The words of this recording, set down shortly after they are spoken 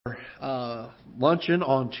luncheon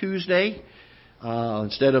on Tuesday.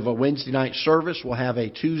 Instead of a Wednesday night service, we'll have a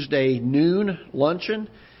Tuesday noon luncheon.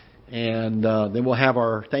 And then we'll have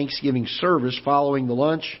our Thanksgiving service following the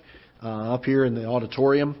lunch up here in the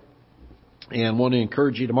auditorium. And want to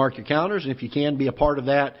encourage you to mark your calendars. And if you can, be a part of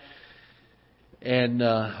that. And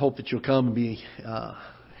hope that you'll come and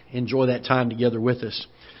enjoy that time together with us.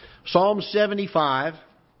 Psalm 75.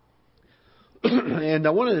 And I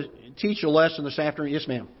want to teach a lesson this afternoon. Yes,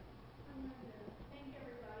 ma'am.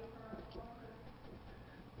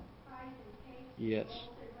 Yes.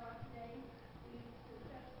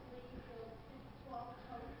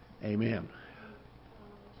 Amen.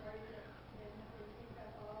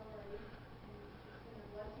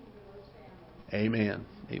 Amen.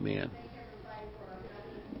 Amen.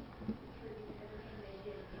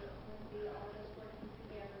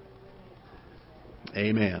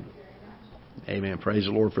 Amen. Amen. Praise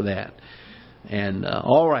the Lord for that. And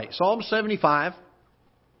all right, Psalm 75.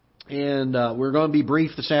 And we're going to be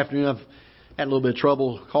brief this afternoon. I've had a little bit of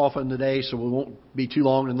trouble coughing today, so we won't be too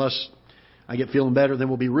long unless I get feeling better. Then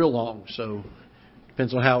we'll be real long. So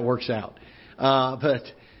depends on how it works out. But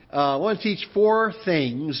I want to teach 4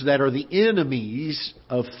 things that are the enemies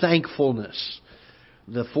of thankfulness.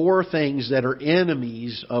 The 4 things that are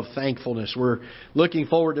enemies of thankfulness. We're looking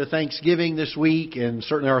forward to Thanksgiving this week, and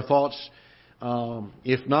certainly our thoughts,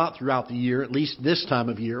 if not throughout the year, at least this time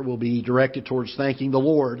of year, will be directed towards thanking the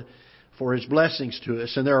Lord for His blessings to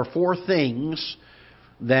us. And there are 4 things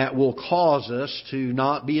that will cause us to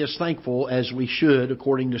not be as thankful as we should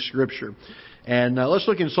according to Scripture. And let's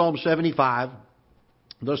look in Psalm 75.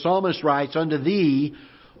 The psalmist writes, "Unto Thee,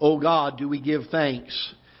 O God, do we give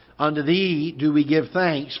thanks. Unto Thee do we give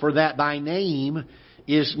thanks, for that Thy name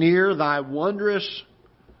is near, Thy wondrous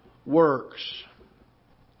works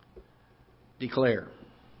declare."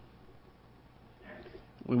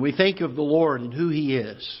 When we think of the Lord and who He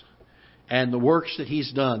is, and the works that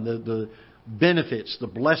He's done, the benefits, the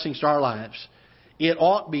blessings to our lives, it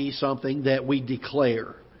ought to be something that we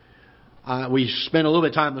declare. We spent a little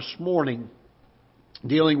bit of time this morning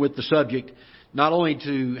dealing with the subject, not only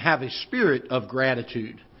to have a spirit of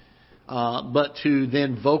gratitude, but to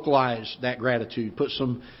then vocalize that gratitude, put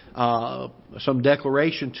some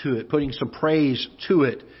declaration to it, putting some praise to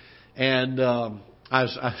it. And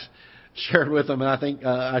I shared with them, and I think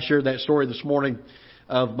I shared that story this morning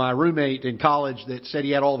of my roommate in college that said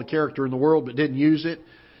he had all the character in the world but didn't use it.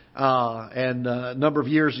 And a number of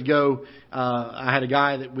years ago, I had a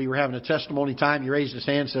guy that we were having a testimony time. He raised his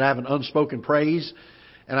hand and said, "I have an unspoken praise."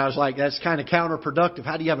 And I was like, that's kind of counterproductive.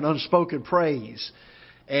 How do you have an unspoken praise?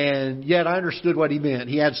 And yet I understood what he meant.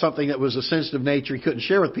 He had something that was a sensitive nature he couldn't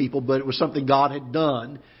share with people, but it was something God had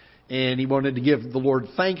done, and he wanted to give the Lord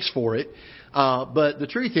thanks for it. But the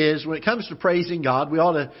truth is, when it comes to praising God, we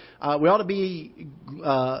ought to be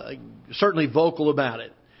certainly vocal about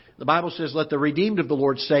it. The Bible says, "Let the redeemed of the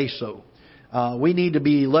Lord say so." We need to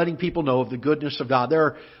be letting people know of the goodness of God.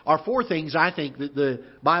 There are 4 things I think that the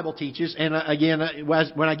Bible teaches. And again,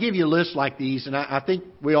 when I give you a list like these, and I think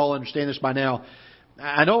we all understand this by now,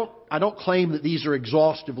 I don't claim that these are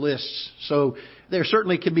exhaustive lists. So there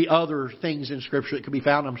certainly can be other things in Scripture that can be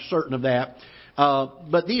found. I'm certain of that.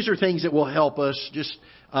 But these are things that will help us just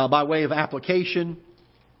by way of application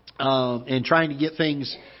and trying to get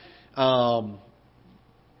things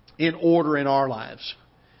in order in our lives.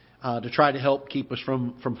 To try to help keep us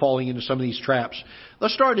from falling into some of these traps.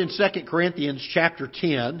 Let's start in 2 Corinthians chapter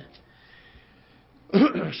 10.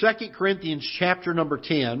 2 Corinthians chapter number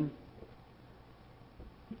 10.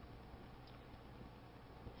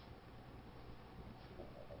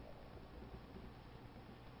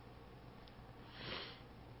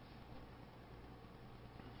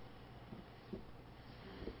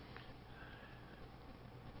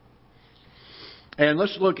 And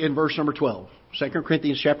let's look in verse number 12. 2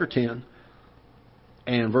 Corinthians chapter 10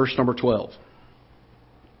 and verse number 12.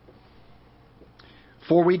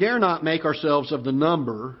 "For we dare not make ourselves of the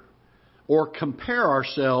number, or compare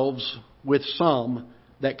ourselves with some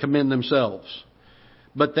that commend themselves.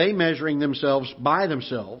 But they, measuring themselves by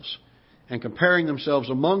themselves and comparing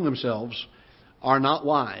themselves among themselves, are not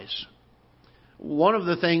wise." One of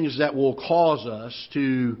the things that will cause us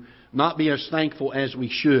to not be as thankful as we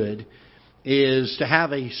should is to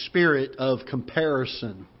have a spirit of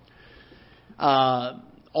comparison.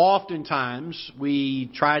 Oftentimes, we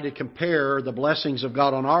try to compare the blessings of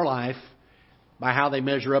God on our life by how they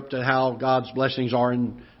measure up to how God's blessings are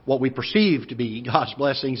in what we perceive to be God's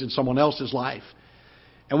blessings in someone else's life.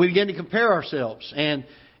 And we begin to compare ourselves. And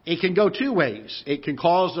it can go 2 ways. It can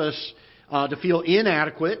cause us to feel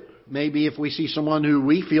inadequate. Maybe if we see someone who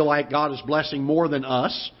we feel like God is blessing more than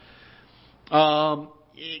us,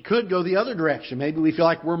 It could go the other direction. Maybe we feel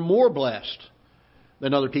like we're more blessed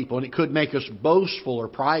than other people, and it could make us boastful or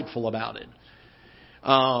prideful about it.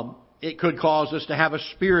 It could cause us to have a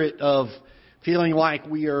spirit of feeling like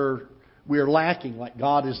we are lacking, like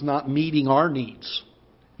God is not meeting our needs.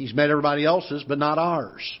 He's met everybody else's, but not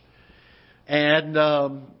ours. And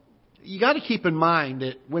you got to keep in mind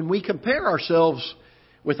that when we compare ourselves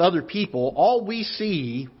with other people, all we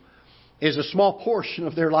see is a small portion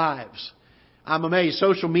of their lives. I'm amazed.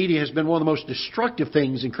 Social media has been one of the most destructive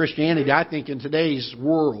things in Christianity, I think, in today's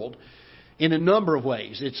world in a number of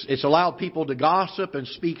ways. It's allowed people to gossip and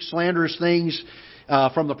speak slanderous things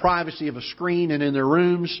from the privacy of a screen and in their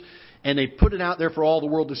rooms, and they put it out there for all the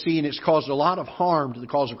world to see, and it's caused a lot of harm to the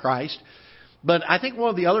cause of Christ. But I think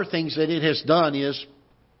one of the other things that it has done is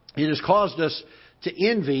it has caused us to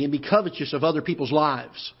envy and be covetous of other people's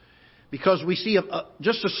lives, because we see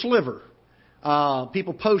just a sliver.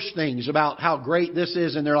 People post things about how great this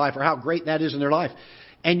is in their life or how great that is in their life.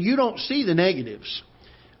 And you don't see the negatives.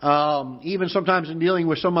 Even sometimes in dealing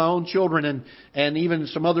with some of my own children and even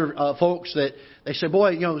some other folks that they say,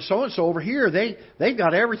 boy, so-and-so over here, they've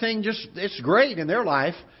got everything it's great in their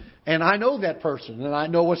life. And I know that person and I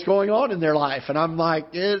know what's going on in their life. And I'm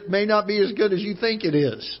like, it may not be as good as you think it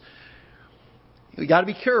is. We've got to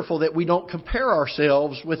be careful that we don't compare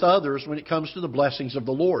ourselves with others when it comes to the blessings of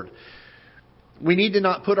the Lord. We need to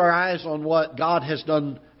not put our eyes on what God has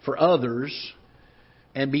done for others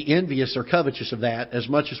and be envious or covetous of that, as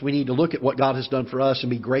much as we need to look at what God has done for us and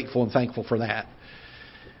be grateful and thankful for that.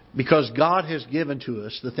 Because God has given to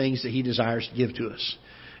us the things that He desires to give to us.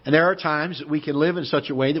 And there are times that we can live in such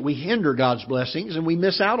a way that we hinder God's blessings and we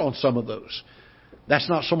miss out on some of those. That's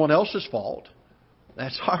not someone else's fault.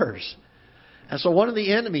 That's ours. And so one of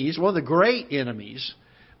the great enemies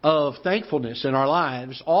of thankfulness in our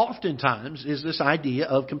lives oftentimes is this idea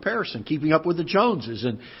of comparison, keeping up with the Joneses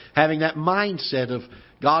and having that mindset of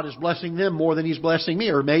God is blessing them more than He's blessing me.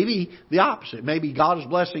 Or maybe the opposite. Maybe God is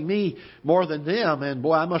blessing me more than them, and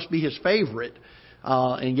boy, I must be His favorite,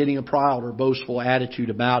 and getting a proud or boastful attitude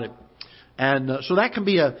about it. And so that can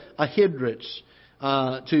be a hindrance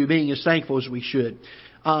to being as thankful as we should.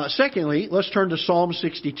 Secondly, let's turn to Psalm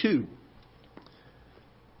 62.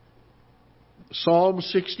 Psalm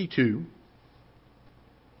 62.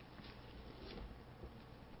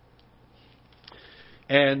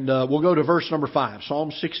 And we'll go to verse number 5.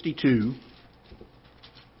 Psalm 62.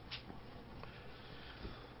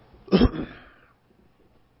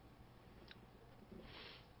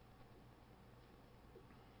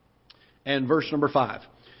 And verse number 5.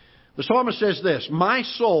 The psalmist says this, "My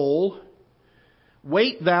soul,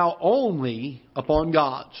 wait thou only upon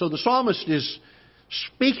God." So the psalmist is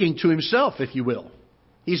speaking to himself, if you will.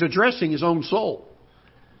 He's addressing his own soul.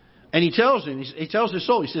 And he tells his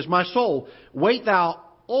soul, he says, "My soul, wait thou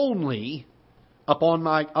only upon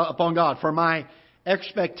God, for my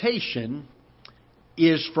expectation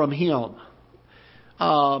is from Him."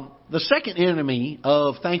 The second enemy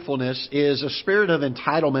of thankfulness is a spirit of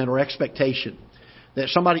entitlement or expectation, that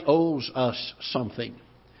somebody owes us something.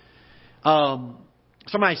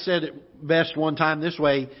 Somebody said it best one time this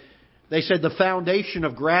way. They said the foundation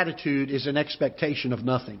of gratitude is an expectation of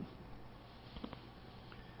nothing.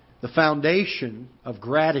 The foundation of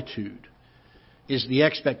gratitude is the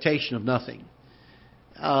expectation of nothing.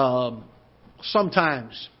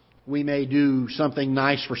 Sometimes we may do something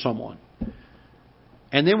nice for someone,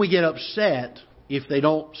 and then we get upset if they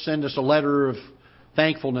don't send us a letter of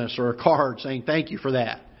thankfulness or a card saying thank you for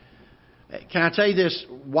that. Can I tell you this?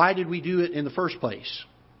 Why did we do it in the first place?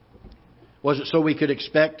 Was it so we could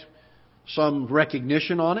expect some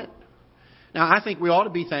recognition on it? Now, I think we ought to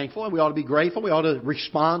be thankful and we ought to be grateful. We ought to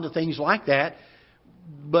respond to things like that.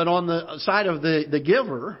 But on the side of the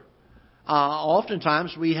giver,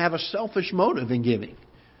 oftentimes we have a selfish motive in giving.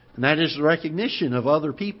 And that is the recognition of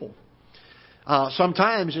other people.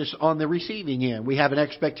 Sometimes it's on the receiving end. We have an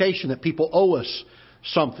expectation that people owe us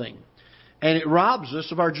something. And it robs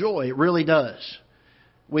us of our joy. It really does.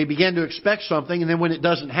 We begin to expect something, and then when it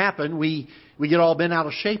doesn't happen, we get all bent out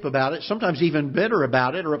of shape about it, sometimes even bitter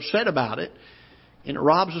about it or upset about it, and it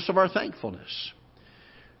robs us of our thankfulness.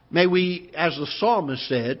 May we, as the psalmist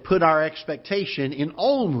said, put our expectation in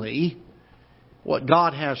only what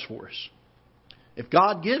God has for us. If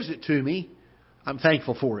God gives it to me, I'm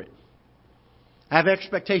thankful for it. I have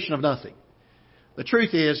expectation of nothing. The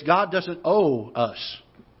truth is, God doesn't owe us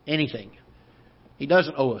anything. He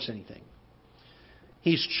doesn't owe us anything.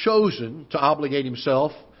 He's chosen to obligate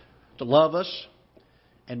Himself to love us.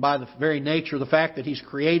 And by the very nature of the fact that He's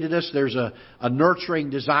created us, there's a nurturing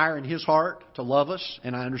desire in His heart to love us.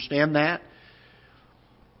 And I understand that.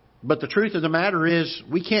 But the truth of the matter is,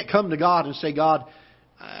 we can't come to God and say, God,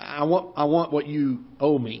 I want what you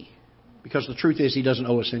owe me. Because the truth is, He doesn't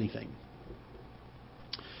owe us anything.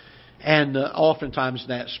 And oftentimes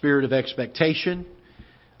that spirit of expectation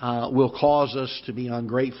will cause us to be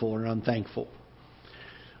ungrateful or unthankful.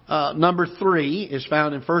 Number 3 is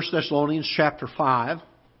found in 1 Thessalonians chapter 5.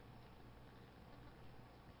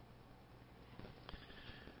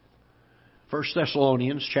 1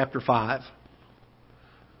 Thessalonians chapter 5.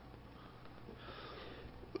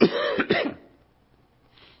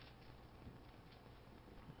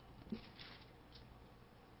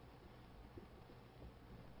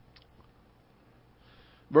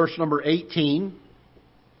 Verse number 18.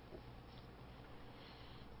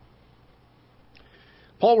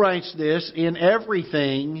 Paul writes this, "In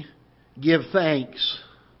everything give thanks,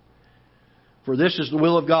 for this is the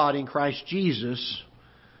will of God in Christ Jesus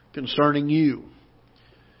concerning you."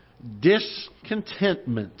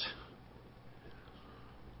 Discontentment.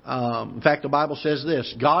 In fact, the Bible says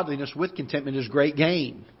this, "Godliness with contentment is great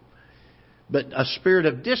gain." But a spirit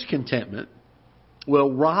of discontentment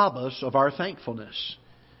will rob us of our thankfulness.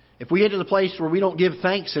 If we get to the place where we don't give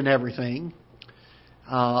thanks in everything,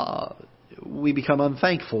 we become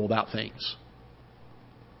unthankful about things.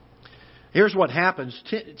 Here's what happens.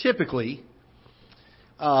 Typically,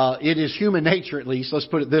 it is human nature, at least. Let's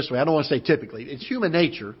put it this way. I don't want to say typically. It's human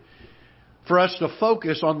nature for us to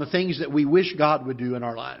focus on the things that we wish God would do in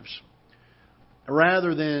our lives,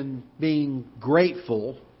 rather than being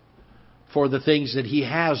grateful for the things that He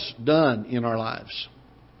has done in our lives.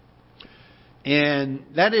 And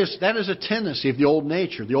that is a tendency of the old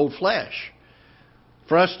nature, the old flesh.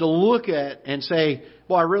 For us to look at and say,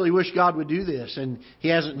 "Well, I really wish God would do this, and He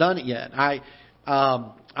hasn't done it yet." I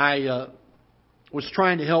was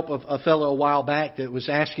trying to help a fellow a while back that was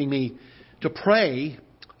asking me to pray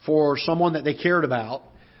for someone that they cared about,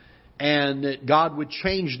 and that God would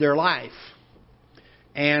change their life.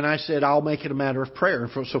 And I said, "I'll make it a matter of prayer."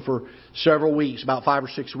 So for several weeks, about 5 or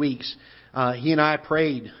 6 weeks, he and I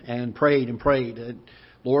prayed and prayed and prayed.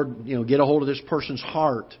 "Lord, get a hold of this person's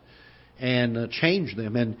heart and change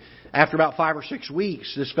them." And after about 5 or 6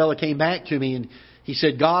 weeks, this fellow came back to me and he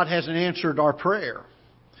said, "God hasn't answered our prayer."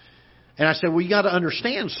 And I said, "Well, you got to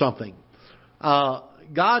understand something.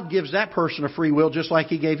 God gives that person a free will just like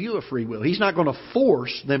He gave you a free will. He's not going to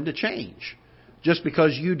force them to change just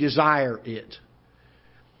because you desire it."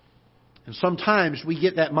 And sometimes we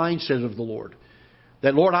get that mindset of the Lord.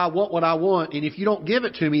 That, "Lord, I want what I want, and if you don't give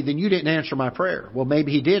it to me, then you didn't answer my prayer." Well,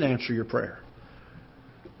 maybe He did answer your prayer.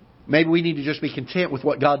 Maybe we need to just be content with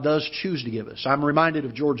what God does choose to give us. I'm reminded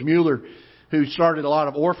of George Mueller, who started a lot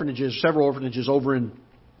of orphanages, several orphanages over in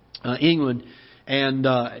England, and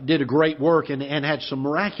did a great work and had some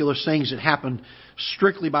miraculous things that happened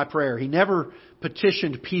strictly by prayer. He never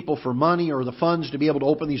petitioned people for money or the funds to be able to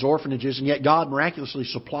open these orphanages, and yet God miraculously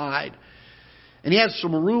supplied. And he had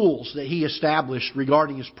some rules that he established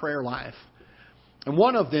regarding his prayer life. And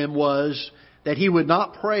one of them was that he would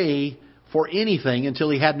not pray for anything until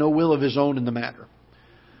he had no will of his own in the matter.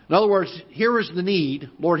 In other words, here is the need.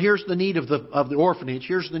 Lord, here's the need of the orphanage.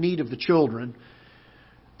 Here's the need of the children.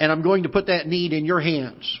 And I'm going to put that need in your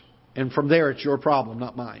hands. And from there, it's your problem,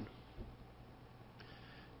 not mine.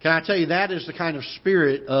 Can I tell you, that is the kind of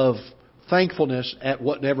spirit of thankfulness at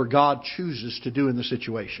whatever God chooses to do in the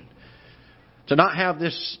situation. To not have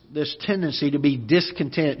this tendency to be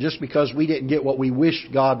discontent just because we didn't get what we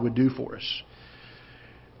wished God would do for us.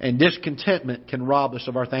 And discontentment can rob us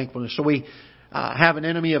of our thankfulness. So we have an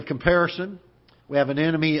enemy of comparison. We have an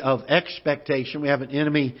enemy of expectation. We have an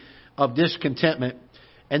enemy of discontentment.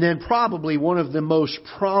 And then probably one of the most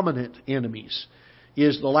prominent enemies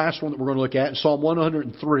is the last one that we're going to look at in Psalm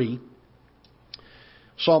 103.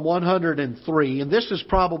 Psalm 103. And this is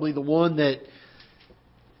probably the one that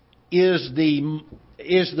is the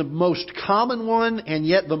most common one, and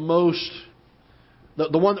yet the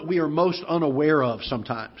one that we are most unaware of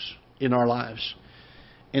sometimes in our lives.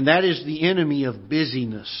 And that is the enemy of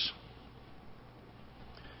busyness.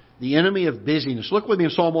 The enemy of busyness. Look with me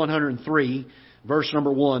in Psalm 103, verse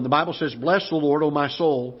number 1. The Bible says, "Bless the Lord, O my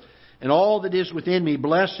soul, and all that is within me,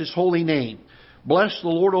 bless His holy name. Bless the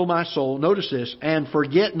Lord, O my soul." Notice this. "And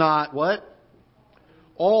forget not," what?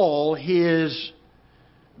 "All His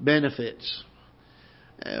benefits."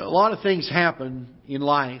 A lot of things happen in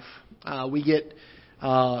life. We get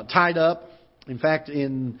tied up. In fact,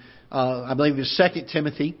 in I believe it's 2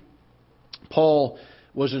 Timothy, Paul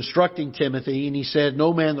was instructing Timothy, and he said,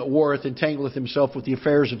 "No man that warreth entangleth himself with the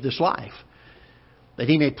affairs of this life, that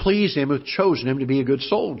he may please Him who hath chosen him to be a good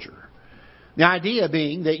soldier." The idea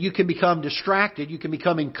being that you can become distracted, you can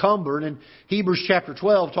become encumbered, and Hebrews chapter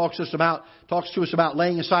 12 talks to us about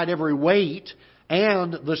laying aside every weight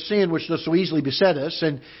and the sin which does so easily beset us.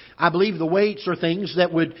 And I believe the weights are things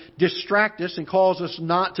that would distract us and cause us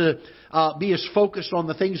not to be as focused on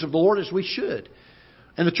the things of the Lord as we should.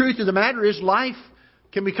 And the truth of the matter is, life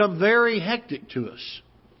can become very hectic to us.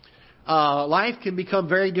 Life can become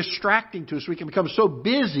very distracting to us. We can become so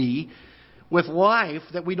busy with life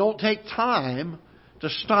that we don't take time to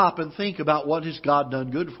stop and think about what has God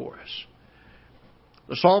done good for us.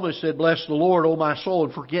 The psalmist said, "Bless the Lord, O my soul,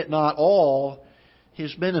 and forget not all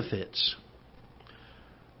His benefits."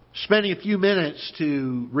 Spending a few minutes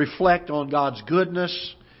to reflect on God's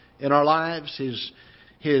goodness in our lives,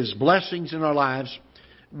 His blessings in our lives,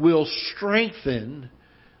 will strengthen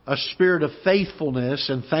a spirit of faithfulness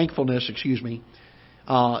and thankfulness,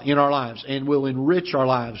 in our lives, and will enrich our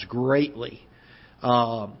lives greatly.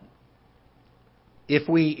 If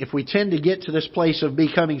we tend to get to this place of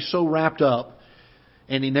becoming so wrapped up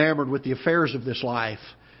and enamored with the affairs of this life,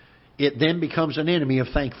 it then becomes an enemy of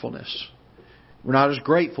thankfulness. We're not as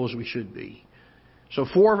grateful as we should be. So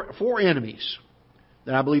four enemies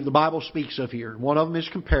that I believe the Bible speaks of here. One of them is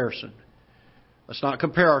comparison. Let's not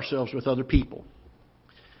compare ourselves with other people.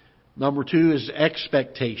 Number 2 is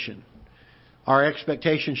expectation. Our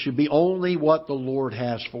expectation should be only what the Lord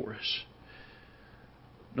has for us.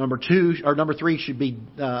 Number 3 should be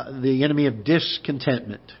the enemy of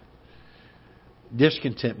discontentment.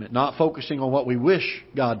 Discontentment. Not focusing on what we wish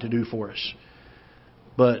God to do for us,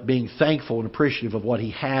 but being thankful and appreciative of what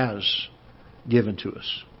He has given to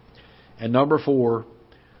us. And number 4,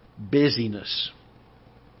 busyness.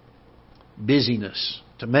 Busyness.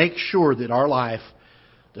 To make sure that our life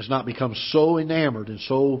does not become so enamored and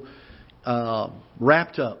so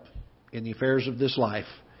wrapped up in the affairs of this life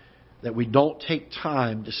that we don't take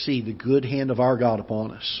time to see the good hand of our God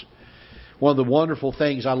upon us. One of the wonderful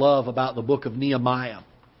things I love about the book of Nehemiah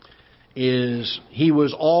is he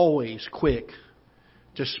was always quick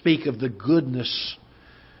to speak of the goodness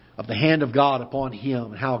of the hand of God upon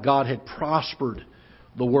him, how God had prospered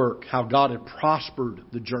the work, how God had prospered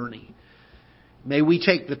the journey. May we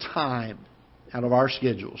take the time out of our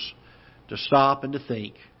schedules to stop and to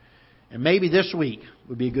think. And maybe this week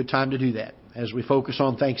would be a good time to do that. As we focus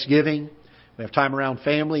on Thanksgiving, we have time around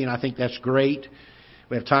family, and I think that's great.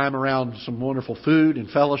 We have time around some wonderful food and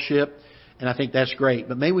fellowship, and I think that's great.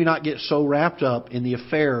 But may we not get so wrapped up in the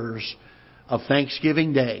affairs of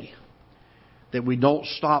Thanksgiving Day that we don't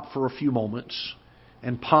stop for a few moments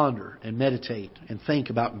and ponder and meditate and think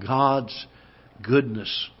about God's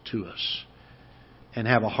goodness to us and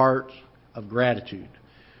have a heart of gratitude.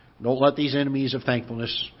 Don't let these enemies of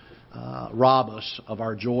thankfulness rob us of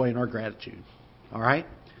our joy and our gratitude. All right?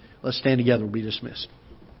 Let's stand together. We'll be dismissed.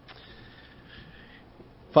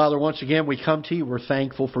 Father, once again, we come to you. We're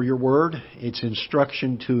thankful for your word. It's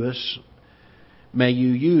instruction to us. May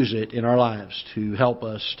you use it in our lives to help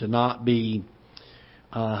us to not be